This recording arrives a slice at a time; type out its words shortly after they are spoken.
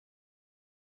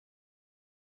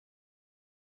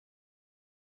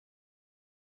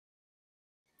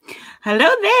Hello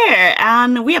there,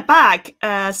 and we are back.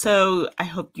 So I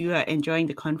hope you are enjoying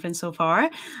the conference so far,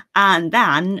 and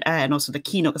also the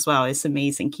keynote as well. It's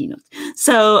amazing keynote.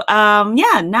 So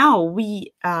yeah, now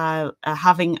we are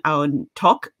having our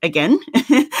talk again,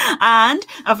 and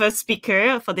our first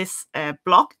speaker for this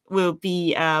block will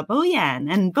be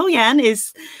Bojan, and Bojan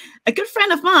is a good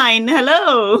friend of mine.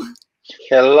 Hello.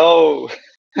 Hello.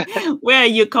 Where are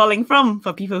you calling from?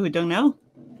 For people who don't know.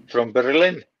 From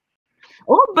Berlin.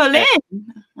 Oh, Berlin.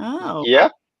 Oh, yeah.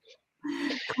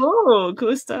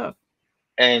 Cool stuff.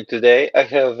 And today I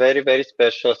have a very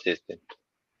special assistant.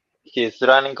 He's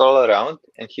running all around,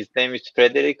 and his name is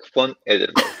Frederick von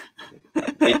Ederberg.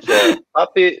 It's a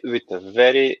puppy with a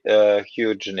very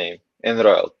huge name and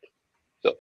royalty.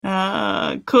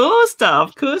 Cool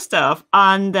stuff.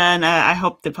 And then I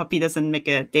hope the puppy doesn't make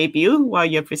a debut while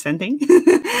you're presenting.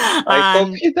 I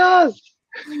hope he does.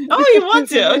 Oh, you want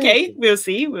to? Okay, we'll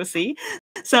see.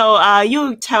 So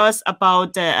you tell us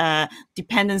about the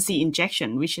dependency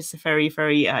injection, which is a very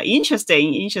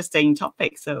interesting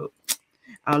topic. So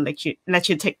I'll let you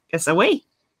take us away.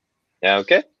 Yeah.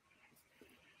 Okay.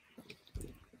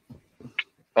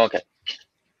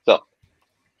 So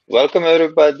welcome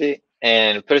everybody.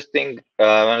 And first thing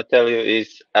I want to tell you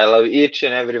is I love each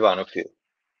and every one of you.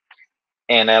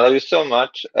 And I love you so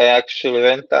much, I actually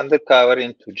went undercover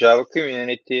into Java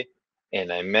community and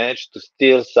I managed to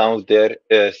steal some of their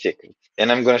secrets.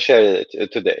 And I'm going to share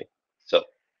it today. So,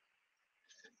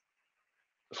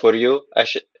 for you, I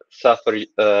should suffer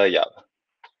Java.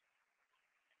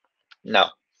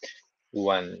 Now,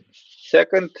 1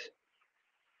 second.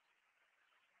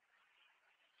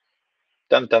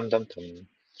 Dum.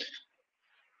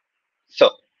 So,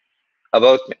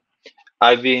 about me.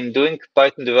 I've been doing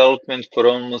Python development for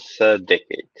almost a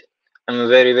decade. I'm a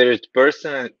very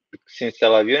person since I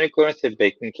love unicorns and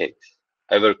baking cakes.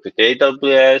 I work with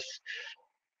AWS.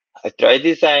 I tried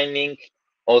designing,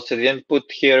 also didn't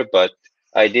put here, but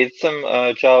I did some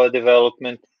Java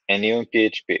development and even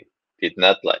PHP. Did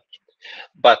not like it.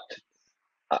 But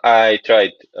I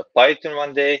tried Python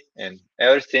one day, and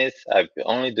ever since I've been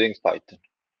only doing Python.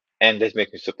 And that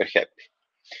makes me super happy.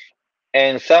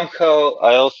 And somehow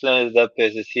I also ended up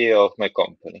as the CEO of my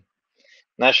company.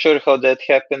 Not sure how that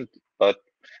happened, but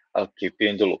I'll keep you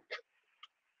in the loop.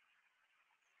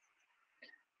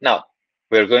 Now,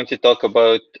 we're going to talk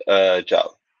about Java.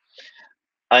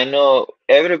 I know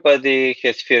everybody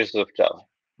has fears of Java,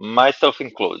 myself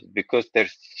included, because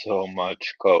there's so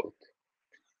much code.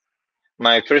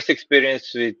 My first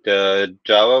experience with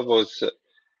Java was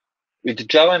with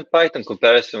Java and Python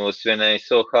comparison was when I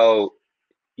saw how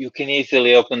you can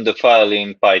easily open the file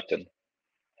in Python.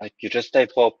 Like you just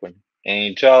type open, and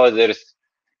in Java there's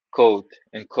code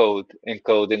and code and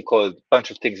code and code. A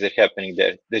bunch of things are happening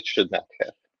there that should not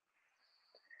have.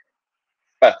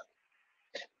 But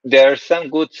there are some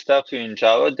good stuff in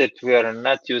Java that we are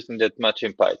not using that much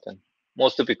in Python,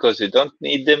 mostly because we don't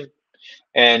need them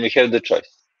and we have the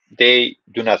choice. They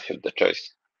do not have the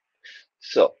choice.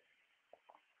 So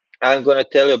I'm going to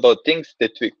tell you about things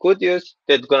that we could use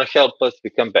that's going to help us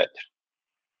become better,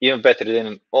 even better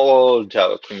than all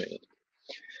Java community.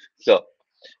 So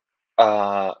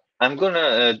I'm going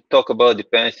to talk about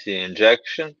dependency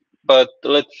injection, but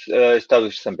let's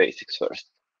establish some basics first.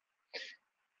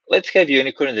 Let's have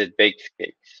unicorn that bakes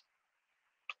cakes.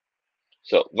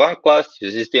 So one class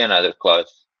uses the another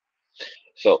class.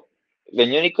 So when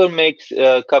unicorn makes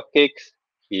cupcakes,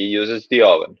 he uses the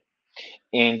oven.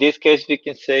 In this case, we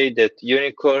can say that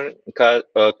unicorn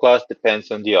class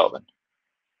depends on the oven.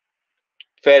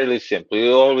 Fairly simple.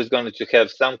 You're always going to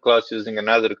have some class using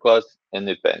another class and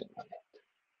depending on it.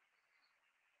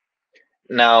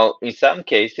 Now, in some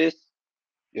cases,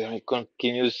 unicorn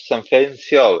can use some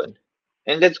fancy oven,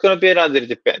 and that's going to be another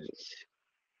dependency.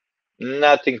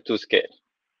 Nothing too scary.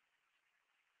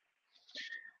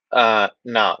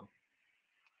 Now,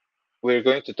 we're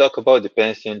going to talk about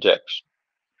dependency injection.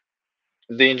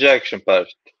 The injection part.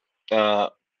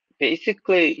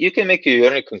 Basically, you can make a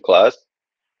unicorn class.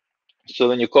 So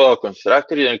when you call a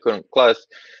constructor, unicorn class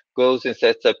goes and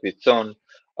sets up its own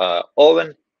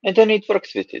oven, and then it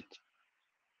works with it.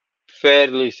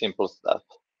 Fairly simple stuff.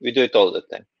 We do it all the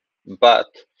time. But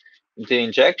the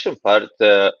injection part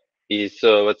is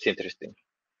what's interesting.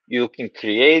 You can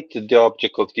create the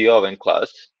object of the oven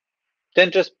class, then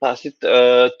just pass it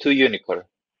to unicorn.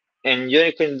 And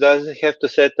unicorn doesn't have to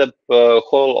set up a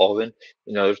whole oven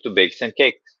in order to bake some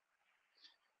cakes.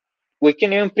 We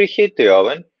can even preheat the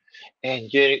oven,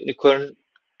 and unicorn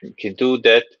can do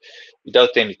that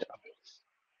without any troubles.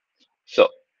 So,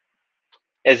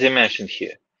 as I mentioned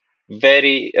here,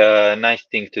 very nice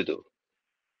thing to do.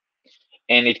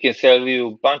 and it can sell you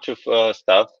a bunch of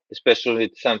stuff, especially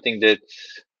with something that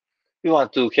you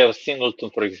want to have a singleton,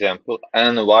 for example. I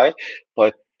don't know why,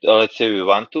 but let's say we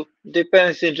want to.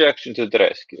 Dependency injection to the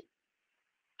rescue.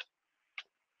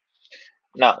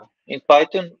 Now, in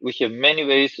Python, we have many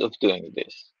ways of doing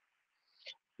this.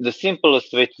 The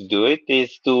simplest way to do it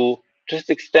is to just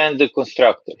extend the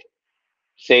constructor.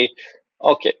 Say,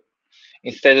 okay,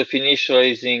 instead of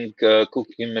initializing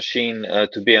cooking machine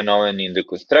to be an oven in the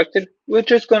constructor, we're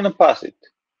just going to pass it.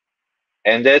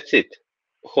 And that's it.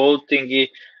 Whole thingy,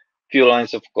 few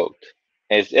lines of code.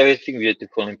 Has everything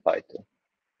beautiful in Python.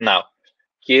 Now,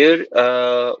 here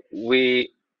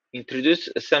we introduce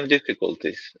some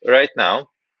difficulties. Right now,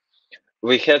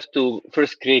 we have to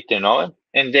first create an oven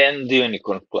and then the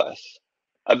unicorn class.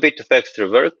 A bit of extra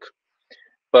work,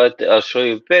 but I'll show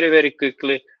you very, very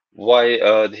quickly why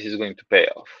this is going to pay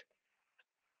off.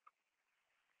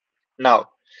 Now,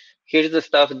 here's the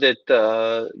stuff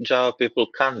that Java people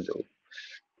can do.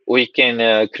 We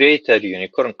can create a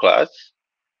unicorn class,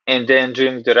 and then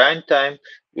during the runtime,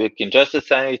 we can just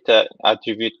assign it an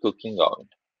attribute cooking oven.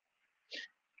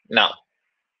 Now,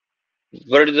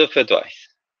 words of advice.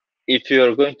 If you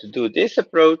are going to do this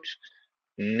approach,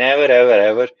 never,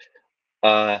 ever,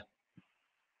 ever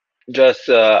just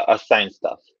assign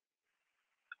stuff.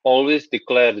 Always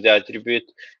declare the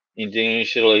attribute in the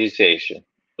initialization,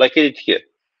 like I did here.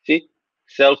 See,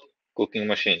 self cooking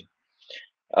machine.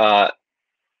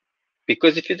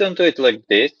 Because if you don't do it like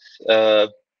this, when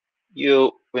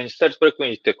you start working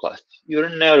with the class, you're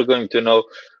never going to know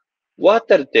what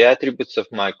are the attributes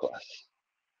of my class.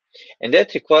 And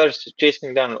that requires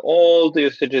chasing down all the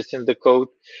usages in the code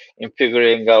and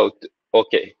figuring out,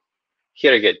 okay,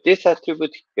 here I get this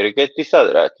attribute, here I get this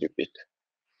other attribute.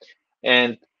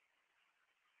 And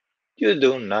you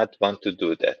do not want to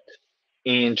do that.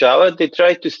 In Java, they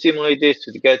try to simulate this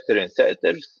with getter and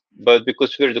setters, but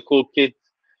because we're the cool kids,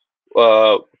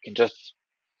 we can just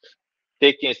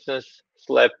take instance,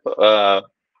 slap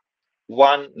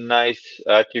one nice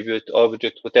attribute,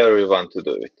 object, whatever we want to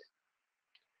do with.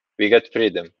 We got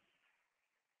freedom.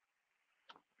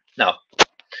 Now,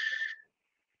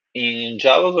 in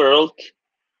Java world,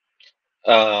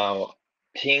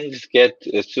 things get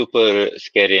super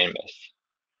scary and messy.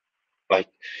 Like,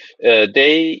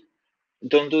 they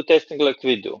don't do testing like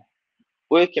we do.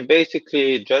 We can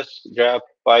basically just grab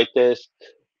PyTest,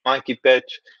 monkey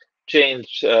patch,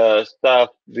 change stuff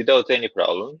without any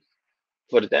problems.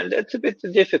 For them, that's a bit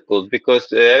difficult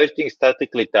because everything is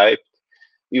statically typed.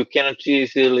 You cannot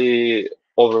easily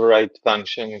override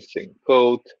functions in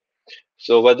code.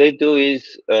 So what they do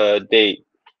is they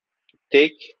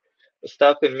take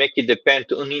stuff and make it depend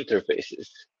on interfaces.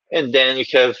 And then you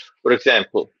have, for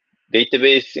example,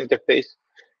 database interface.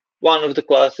 One of the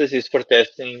classes is for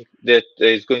testing that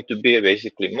is going to be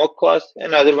basically mock class.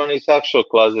 Another one is actual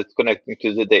class that's connecting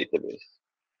to the database.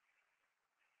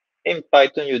 In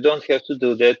Python, you don't have to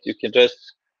do that. You can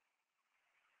just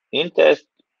in test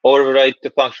override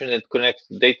the function that connects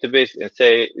to the database and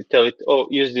tell it, oh,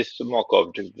 use this mock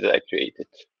object that I created.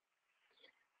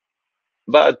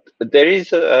 But there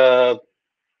is a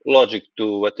logic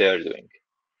to what they are doing.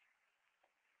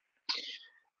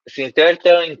 Since they're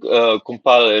telling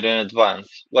compiler in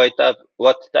advance what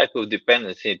type of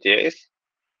dependency it is,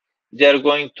 they're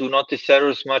going to notice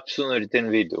errors much sooner than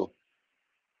we do.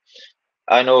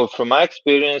 I know from my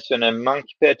experience when I'm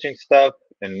monkey patching stuff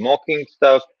and mocking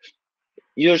stuff,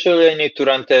 usually I need to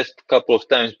run test a couple of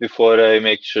times before I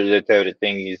make sure that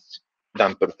everything is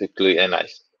done perfectly and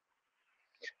nice.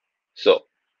 So,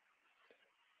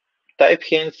 type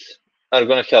hints are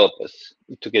going to help us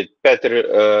to get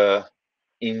better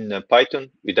in Python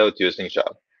without using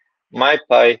Java.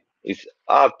 MyPy is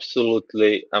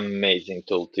absolutely amazing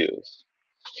tool to use.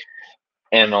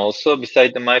 And also,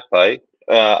 beside the MyPy,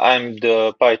 I'm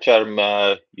the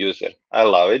PyCharm user. I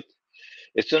love it.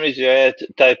 As soon as you add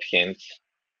type hints,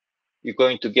 you're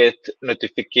going to get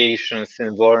notifications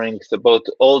and warnings about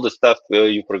all the stuff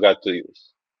you forgot to use.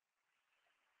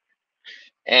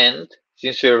 And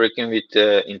since we're working with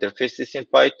interfaces in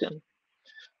Python,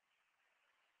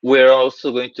 we're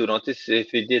also going to notice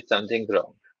if we did something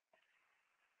wrong.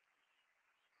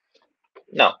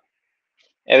 Now,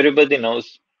 everybody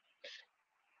knows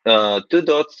two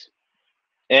dots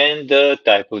and the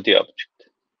type of the object.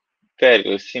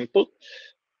 Very simple,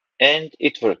 and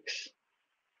it works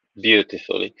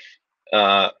beautifully.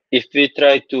 If we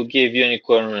try to give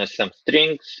unicorn some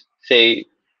strings, say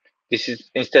this is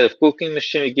instead of cooking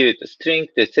machine, we give it a string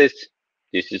that says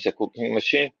this is a cooking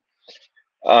machine.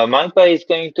 MyPy is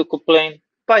going to complain,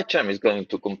 PyCharm is going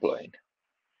to complain.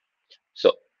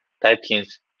 So type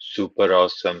hints, super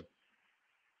awesome.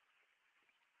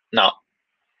 Now,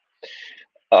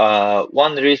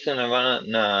 one reason I want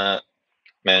to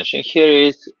mention here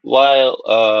is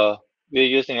while we're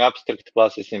using abstract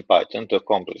classes in Python to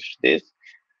accomplish this,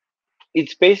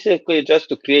 it's basically just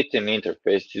to create an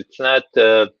interface. It's not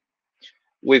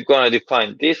we're going to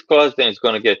define this class, then it's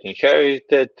going to get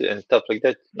inherited and stuff like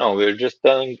that. No, we're just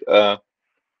telling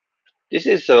this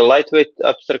is a lightweight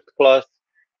abstract class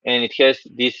and it has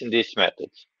this and this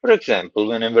methods. For example,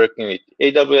 when I'm working with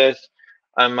AWS,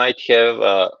 I might have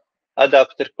a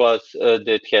adapter class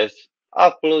that has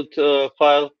upload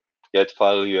file, get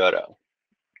file URL.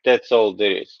 That's all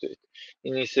there is to it.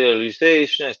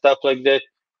 Initialization and stuff like that,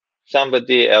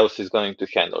 somebody else is going to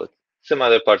handle it, some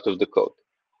other part of the code.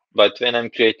 But when I'm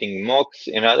creating mocks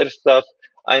and other stuff,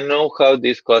 I know how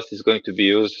this class is going to be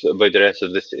used by the rest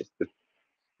of the system.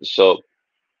 So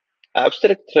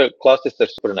abstract classes are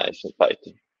super nice in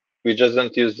Python. We just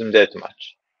don't use them that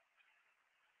much.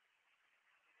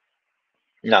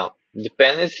 Now,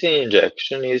 dependency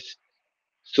injection is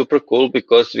super cool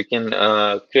because we can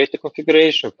create a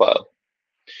configuration file.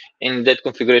 In that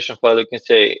configuration file, you can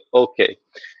say, okay,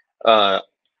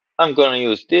 I'm going to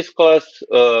use this class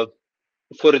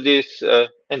for this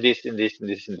and this and this and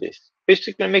this and this.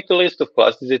 Basically, make a list of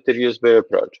classes that are used by your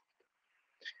project.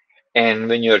 And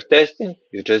when you're testing,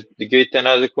 you just get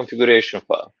another configuration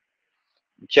file.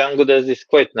 Django does this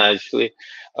quite nicely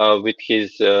with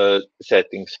his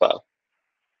settings file.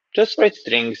 Just write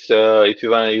strings. If you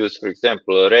want to use, for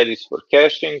example, Redis for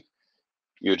caching,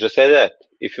 you just say that.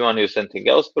 If you want to use something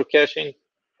else for caching,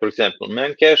 for example,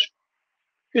 memcache,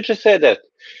 you just say that.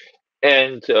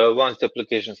 And once the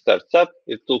application starts up,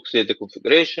 it looks at the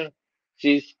configuration,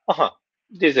 sees,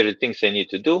 these are the things I need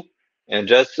to do, and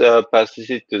just passes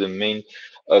it to the main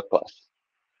class.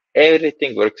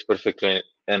 Everything works perfectly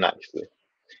and nicely.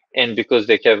 And because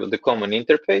they have the common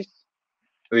interface,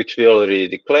 which we already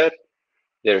declared,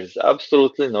 there is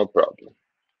absolutely no problem.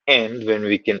 And when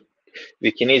we can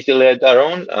easily add our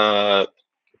own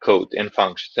code and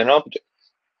functions and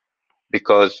objects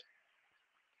because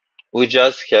we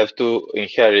just have to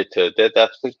inherit that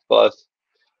abstract class.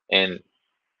 And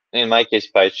in my case,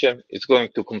 PyCharm is going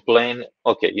to complain,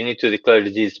 okay, you need to declare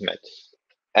these methods.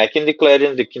 I can declare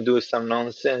them, they can do some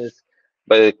nonsense,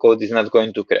 but the code is not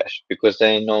going to crash because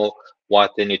I know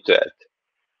what I need to add.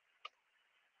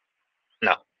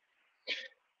 Now,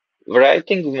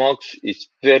 writing mocks is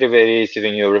very, very easy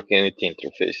when you're working with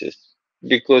interfaces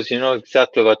because you know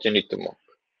exactly what you need to mock.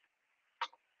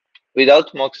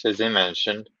 Without mocks, as I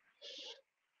mentioned,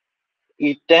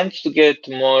 it tends to get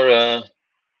more,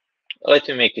 let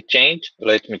me make a change,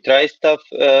 let me try stuff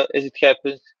as it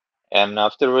happens, and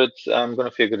afterwards I'm going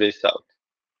to figure this out.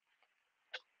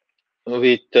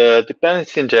 With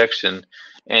dependency injection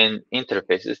and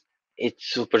interfaces, it's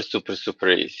super, super, super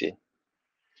easy.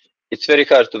 It's very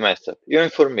hard to mess up,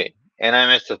 even for me, and I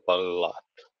mess up a lot.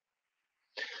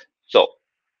 So,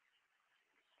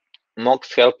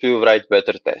 mocks help you write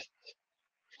better tests.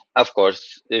 Of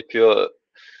course, if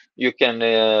you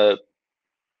can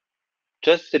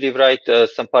just rewrite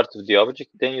some part of the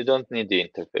object, then you don't need the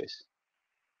interface.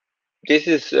 This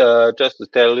is just to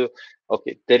tell you,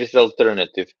 okay, there is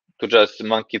alternative to just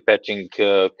monkey patching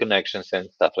connections and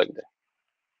stuff like that.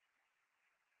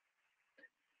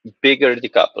 Bigger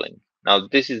decoupling. Now,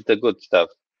 this is the good stuff.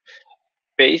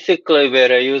 Basically,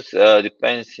 where I use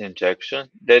dependency injection,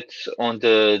 that's on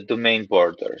the domain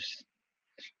borders.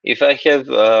 If I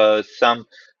have some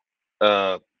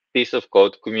piece of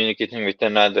code communicating with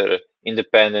another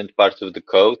independent part of the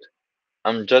code,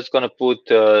 I'm just going to put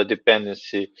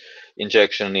dependency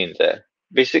injection in there.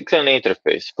 Basically, an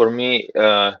interface. For me,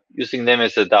 using them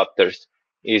as adapters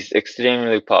is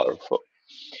extremely powerful,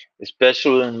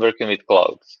 especially when working with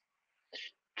clouds.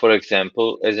 For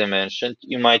example, as I mentioned,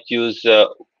 you might use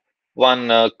one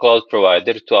cloud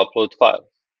provider to upload files.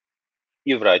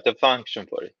 You write a function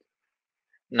for it.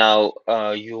 Now,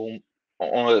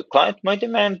 client might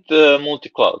demand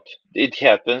multi-cloud. It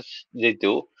happens, they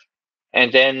do.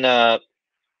 And then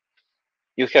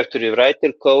you have to rewrite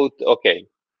the code. Okay,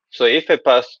 so if I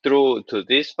pass through to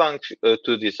this function,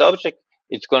 to this object,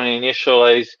 it's going to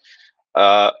initialize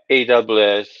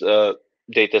AWS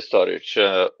data storage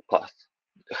class.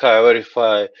 However, if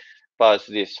I pass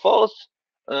this false,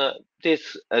 then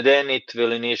it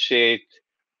will initiate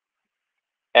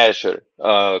Azure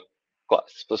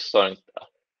class for storing stuff,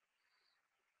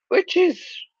 which is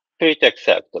pretty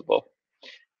acceptable.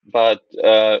 But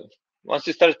once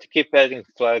you start to keep adding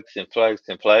flags and flags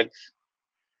and flags,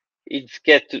 it's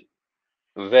get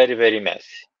very, very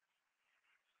messy.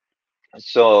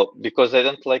 So because I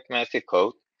don't like messy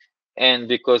code and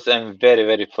because I'm very,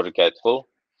 very forgetful,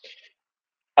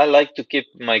 I like to keep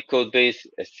my code base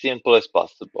as simple as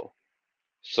possible.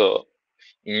 So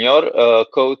in your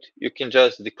code, you can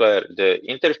just declare the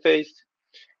interface,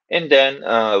 and then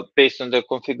based on the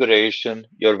configuration,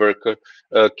 your worker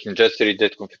can just read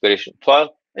that configuration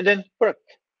file and then work.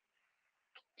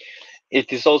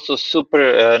 It is also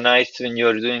super nice when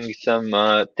you're doing some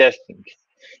testing.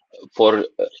 For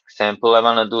example, I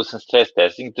want to do some stress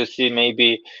testing to see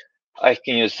maybe I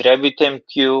can use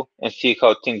RabbitMQ and see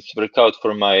how things work out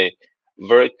for my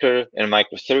worker and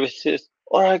microservices,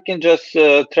 or I can just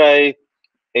try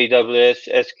AWS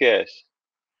SQS,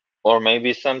 or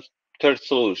maybe some third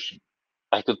solution.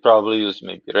 I could probably use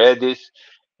maybe Redis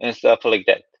and stuff like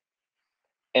that.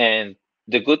 And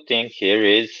the good thing here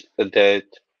is that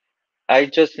I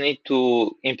just need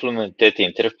to implement that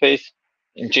interface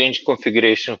and change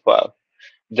configuration file.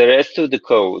 The rest of the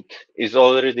code is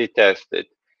already tested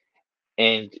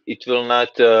and it will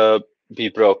not be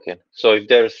broken. So if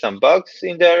there's some bugs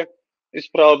in there, it's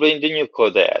probably in the new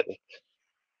code I added.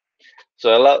 So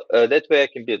that way I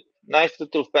can build nice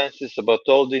little fences about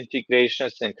all the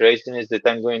integrations and craziness that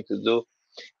I'm going to do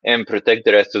and protect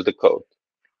the rest of the code.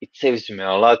 It saves me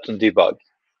a lot on debug.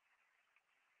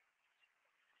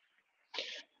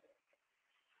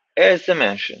 As I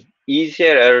mentioned,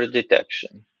 easier error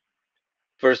detection.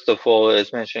 First of all,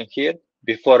 as mentioned here,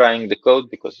 before running the code,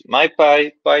 because my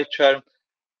PyCharm,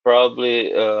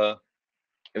 probably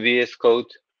VS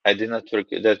Code, I did not work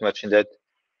that much in that.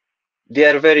 They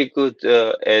are very good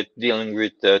at dealing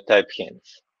with type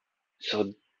hints.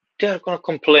 So they are going to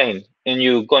complain and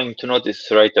you're going to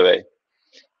notice right away.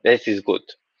 That is good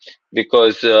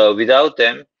because without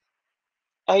them,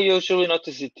 I usually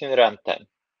notice it in runtime.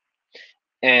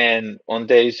 And on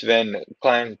days when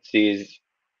client is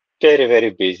very,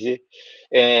 very busy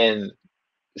and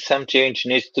some change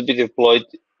needs to be deployed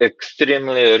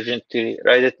extremely urgently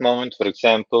right at the moment. For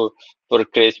example, for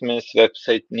Christmas,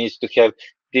 website needs to have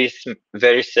this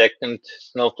very second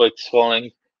snowflakes falling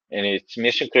and it's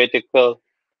mission critical.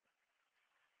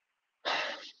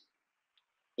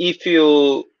 If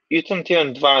you don't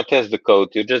even want to test the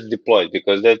code, you just deploy it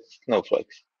because that's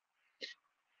snowflakes.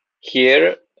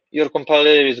 Here, your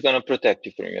compiler is going to protect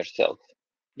you from yourself.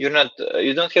 You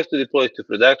don't have to deploy it to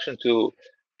production to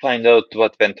find out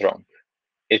what went wrong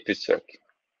if it's working.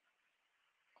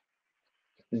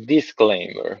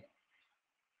 Disclaimer: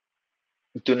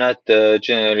 do not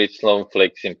generate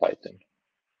snowflakes in Python.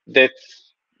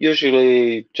 That's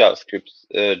usually JavaScript's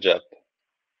job.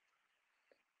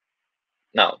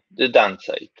 Now, the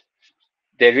downside.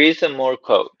 There is a more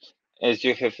code, as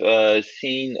you have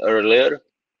seen earlier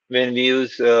when we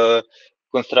use a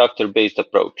constructor-based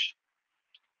approach.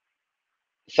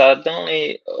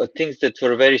 Suddenly, things that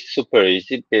were very super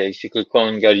easy, basically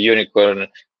calling a unicorn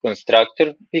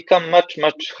constructor, become much,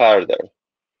 much harder.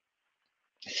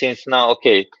 Since now,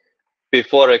 okay,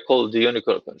 before I call the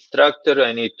unicorn constructor,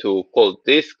 I need to call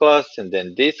this class, and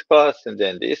then this class, and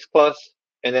then this class,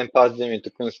 and then pass them into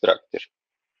constructor.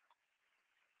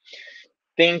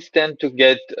 Things tend to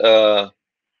get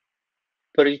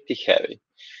pretty heavy.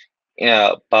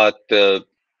 Yeah, but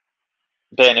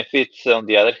benefits, on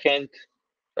the other hand,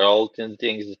 are all the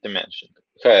things that I mentioned.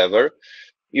 However,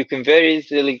 you can very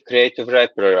easily create a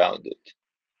wrapper around it.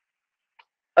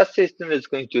 A system is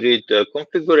going to read the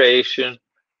configuration,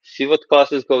 see what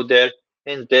classes go there,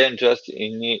 and then just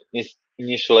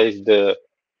initialize the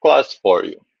class for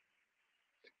you.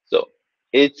 So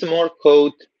it's more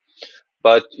code,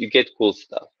 but you get cool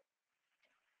stuff.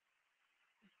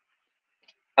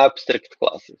 Abstract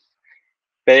classes.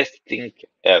 Best thing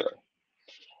ever.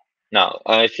 Now,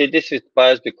 I say this with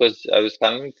bias because I was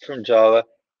coming from Java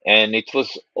and it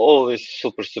was always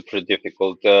super, super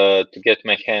difficult to get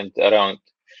my hand around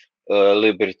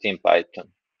Liberty in Python.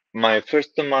 My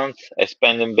first 2 months, I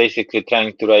spent them basically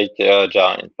trying to write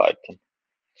Java in Python.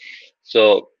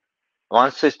 So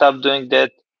once I stopped doing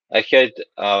that, I had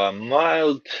a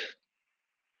mild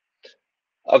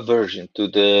aversion to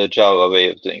the Java way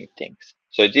of doing things.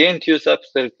 So I didn't use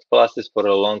abstract classes for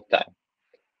a long time.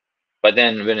 But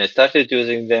then when I started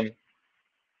using them,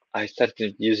 I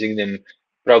started using them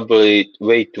probably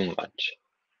way too much.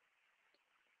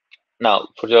 Now,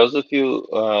 for those of you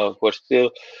who are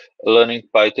still learning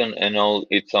Python and all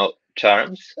its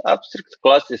charms, abstract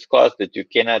class is class that you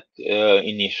cannot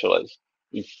initialize.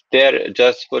 It's there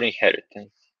just for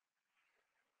inheritance.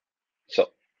 So,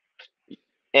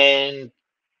 and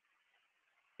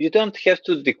you don't have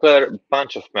to declare a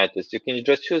bunch of methods. You can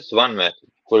just use one method.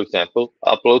 For example,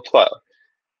 upload file.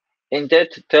 And that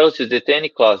tells you that any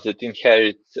class that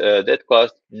inherits that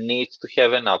class needs to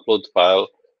have an upload file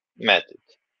method.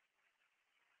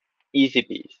 Easy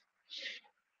peasy.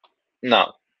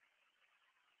 Now,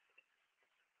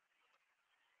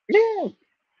 yeah,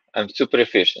 I'm super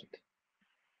efficient.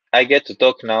 I get to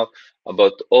talk now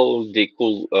about all the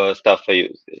cool stuff I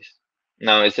use this.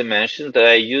 Now, as I mentioned,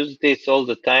 I use this all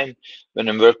the time when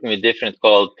I'm working with different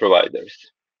cloud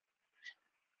providers.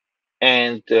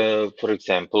 And for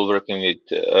example, working with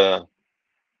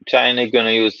China,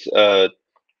 gonna use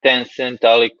Tencent,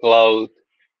 Ali Cloud,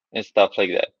 and stuff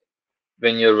like that.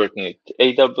 When you're working with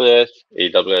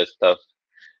AWS stuff.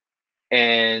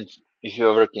 And if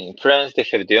you're working in France, they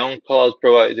have their own cloud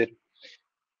provider.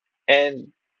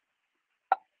 And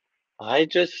I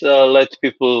just let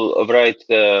people write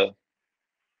the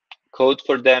code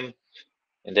for them,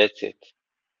 and that's it.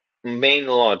 Main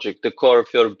logic, the core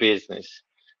of your business,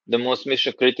 the most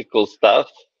mission critical stuff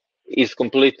is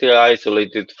completely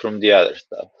isolated from the other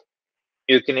stuff.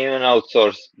 You can even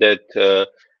outsource that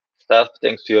stuff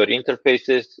thanks to your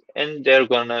interfaces, and they're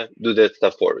gonna do that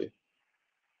stuff for you.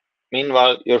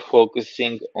 Meanwhile, you're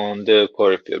focusing on the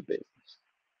core of your business,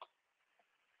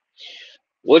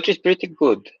 which is pretty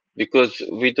good because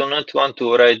we do not want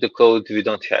to write the code we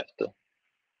don't have to.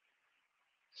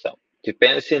 So,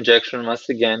 dependency injection must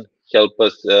again help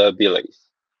us be lazy.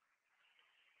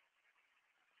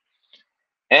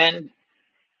 And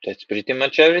that's pretty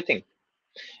much everything.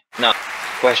 Now,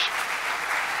 question.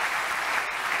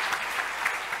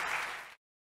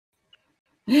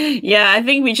 Yeah, I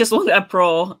think we just want a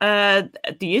pro.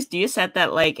 Do you set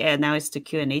that like now it's the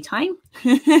Q&A time?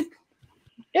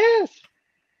 Yes.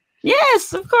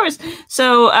 Yes, of course.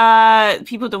 So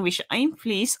people don't wish time,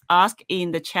 please ask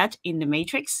in the chat in the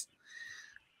matrix.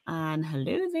 And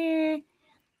hello there.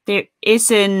 There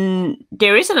isn't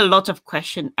a lot of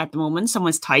question at the moment.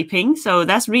 Someone's typing, so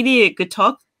that's really a good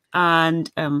talk. And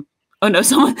oh no,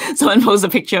 someone posted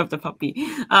a picture of the puppy.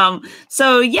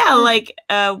 So yeah, like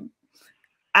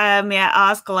may I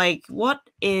ask, like, what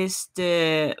is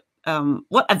the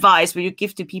what advice would you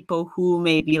give to people who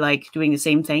may be like doing the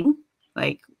same thing?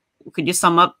 Like, could you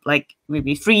sum up like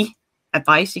maybe 3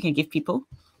 advice you can give people?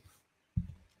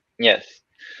 Yes.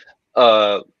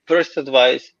 First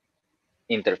advice,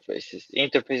 interfaces.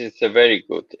 Interfaces are very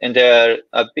good, and they are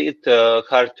a bit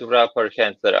hard to wrap our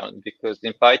hands around because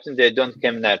in Python they don't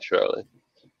come naturally.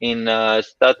 In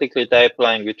statically typed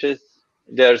languages,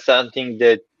 they're something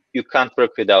that you can't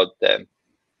work without them,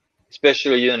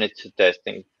 especially unit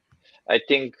testing. I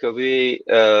think we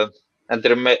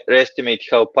underestimate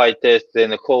how PyTest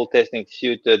and the whole testing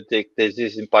suite that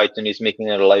exists in Python is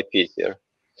making our life easier.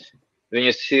 When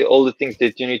you see all the things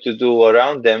that you need to do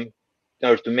around them in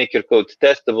order to make your code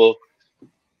testable,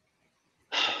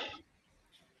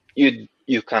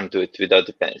 you can't do it without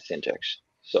dependency injection.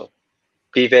 So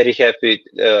be very happy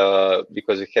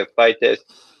because we have PyTest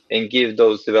and give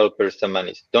those developers some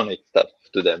money, donate stuff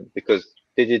to them because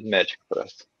they did magic for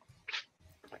us.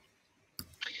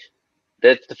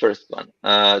 That's the first one.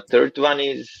 Third one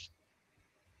is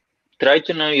try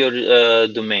to know your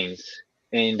domains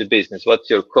in the business. What's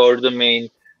your core domain?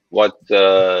 What's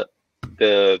the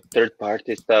third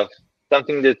party stuff?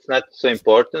 Something that's not so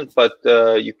important, but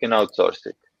you can outsource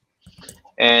it.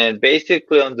 And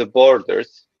basically on the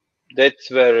borders, that's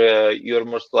where you're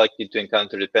most likely to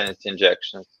encounter dependency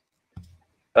injections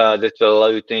that will allow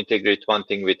you to integrate one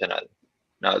thing with another.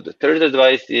 Now, the third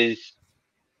advice is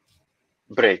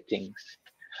break things.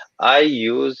 I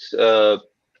use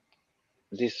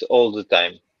this all the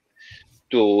time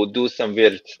to do some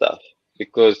weird stuff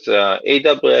because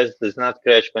AWS does not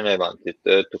crash when I want it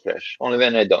to crash, only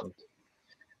when I don't.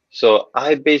 So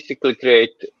I basically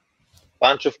create a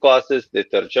bunch of classes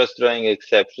that are just throwing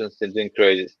exceptions and doing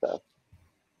crazy stuff.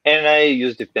 And I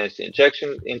use dependency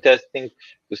injection in testing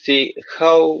to see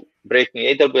how breaking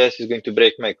AWS is going to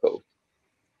break my code.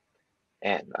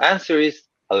 And the answer is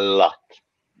a lot.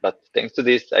 But thanks to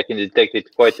this, I can detect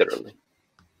it quite early.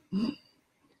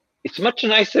 It's much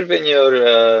nicer when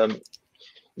your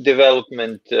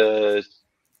development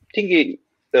thingy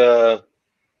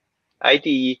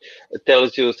IDE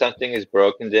tells you something is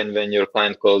broken than when your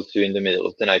client calls you in the middle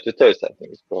of the night to tell you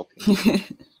something is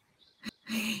broken.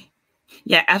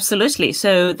 Yeah, absolutely.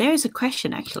 So there is a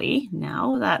question actually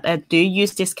now that do you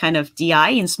use this kind of DI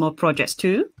in small projects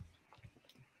too?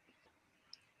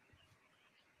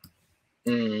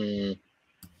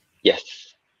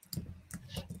 Yes.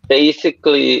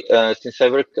 Basically, since I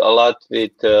work a lot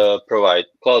with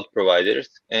cloud providers,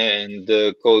 and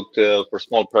the code for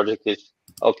small projects is,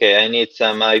 okay, I need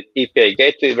some API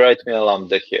gateway, write me a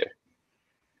Lambda here.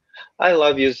 I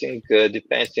love using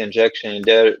dependency injection in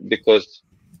there because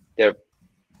there are a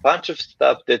bunch of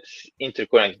stuff that's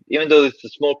interconnected. Even though it's a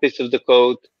small piece of the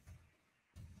code,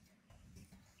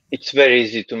 it's very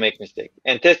easy to make mistakes.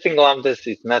 And testing lambdas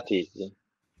is not easy.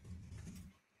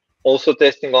 Also,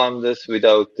 testing lambdas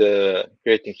without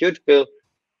creating huge build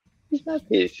is not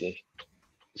easy.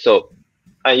 So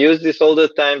I use this all the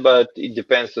time, but it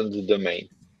depends on the domain.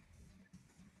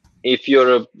 If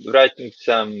you're writing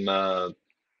some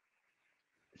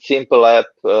simple app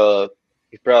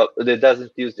that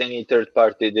doesn't use any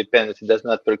third-party dependency, does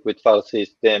not work with file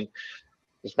system,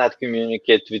 does not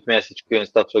communicate with message queue and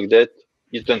stuff like that,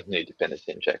 you don't need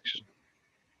dependency injection.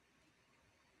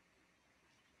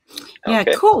 Yeah,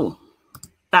 okay. Cool.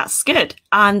 That's good.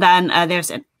 And then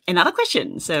there's another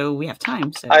question, so we have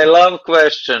time. So I love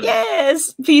questions.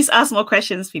 Yes, please ask more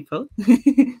questions, people.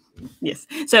 Yes.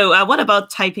 So what about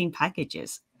typing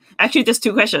packages? Actually, there's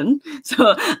two questions.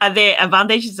 So are there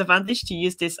advantages, disadvantages to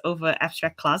use this over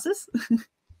abstract classes?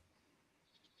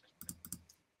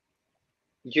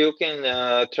 You can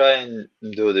try and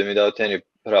do them without any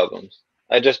problems.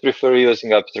 I just prefer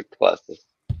using abstract classes.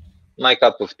 My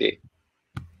cup of tea.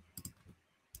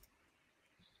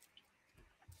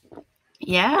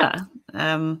 Yeah.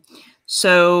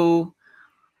 So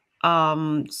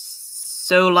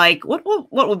like, what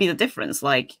would be the difference?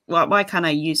 Like, why can't I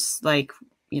use, like,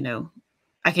 you know,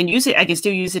 I can use it. I can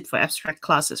still use it for abstract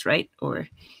classes, right? Or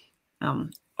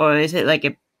is it like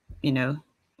a, you know,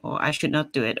 or I should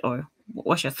not do it? Or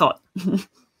what's your thought?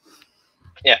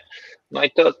 Yeah, my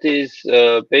thought is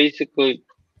basically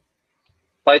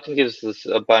Python gives us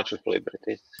a bunch of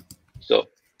liberties. So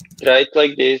try it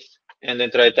like this, and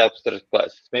then try it abstract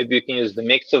classes. Maybe you can use the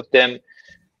mix of them,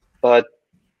 but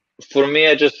for me,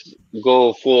 I just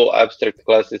go full abstract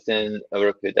classes and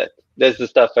work with that. That's the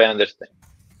stuff I understand.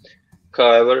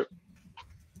 However,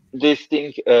 this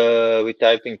thing with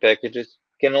typing packages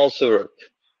can also work.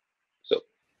 So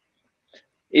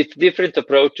it's different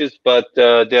approaches, but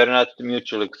they are not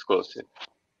mutually exclusive.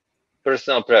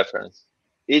 Personal preference.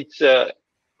 It's the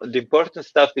important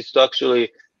stuff is to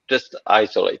actually just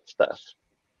isolate stuff,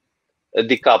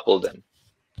 decouple them.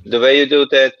 The way you do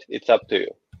that, it's up to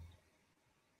you.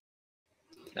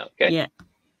 Okay. Yeah.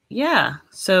 Yeah.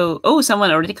 So,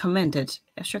 someone already commented.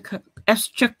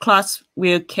 Abstract class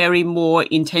will carry more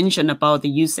intention about the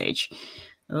usage.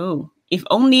 If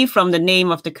only from the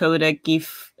name of the coder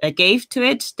gave to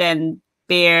it, then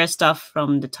bare stuff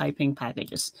from the typing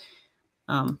packages.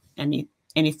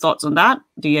 Any thoughts on that?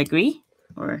 Do you agree,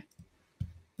 or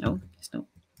no? No.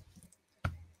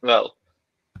 Well,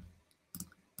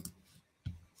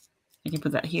 I can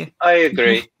put that here. I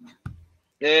agree.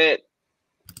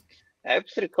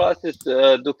 Abstract classes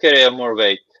do carry more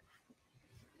weight.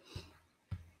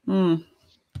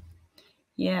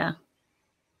 Yeah.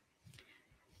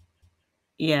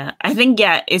 Yeah, I think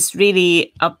it's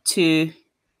really up to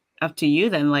you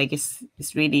then. Like it's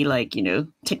really like, you know,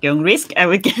 take your own risk, I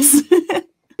would guess.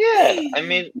 Yeah, I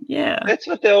mean, yeah, that's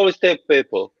what I always tell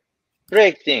people: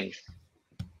 break things,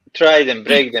 try them,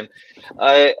 break them.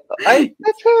 That's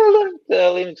how I learned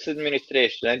Linux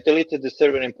administration. I deleted the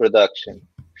server in production,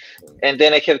 and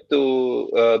then I have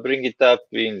to bring it up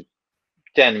in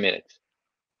 10 minutes.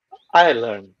 I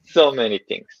learned so many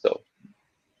things. So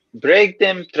break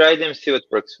them, try them, see what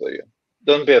works for you.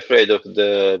 Don't be afraid of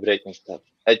the breaking stuff.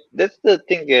 That's the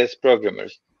thing as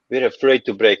programmers. We're afraid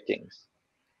to break things.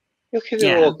 You have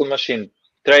your local machine.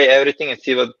 Try everything and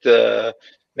see what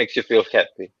makes you feel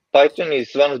happy. Python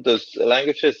is one of those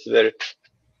languages where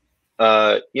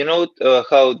you know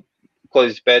how code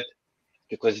is bad?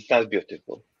 Because it's not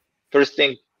beautiful. First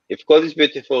thing, if code is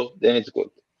beautiful, then it's good.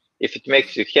 If it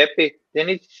makes you happy, then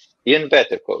it's even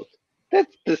better code.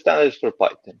 That's the standard for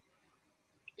Python.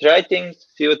 Try things,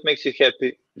 see what makes you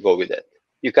happy, go with that.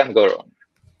 You can't go wrong.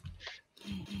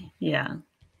 Yeah,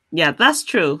 that's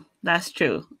true. That's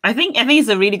true. I think it's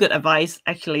a really good advice,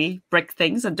 actually. Break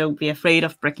things and don't be afraid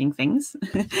of breaking things.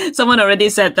 Someone already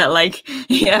said that, like,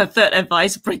 third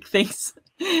advice, break things,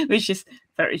 which is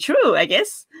very true, I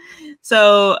guess.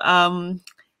 So,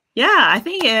 I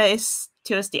think it's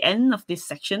towards the end of this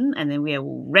section, and then we are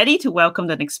ready to welcome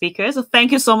the next speaker. So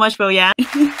thank you so much, Bojan.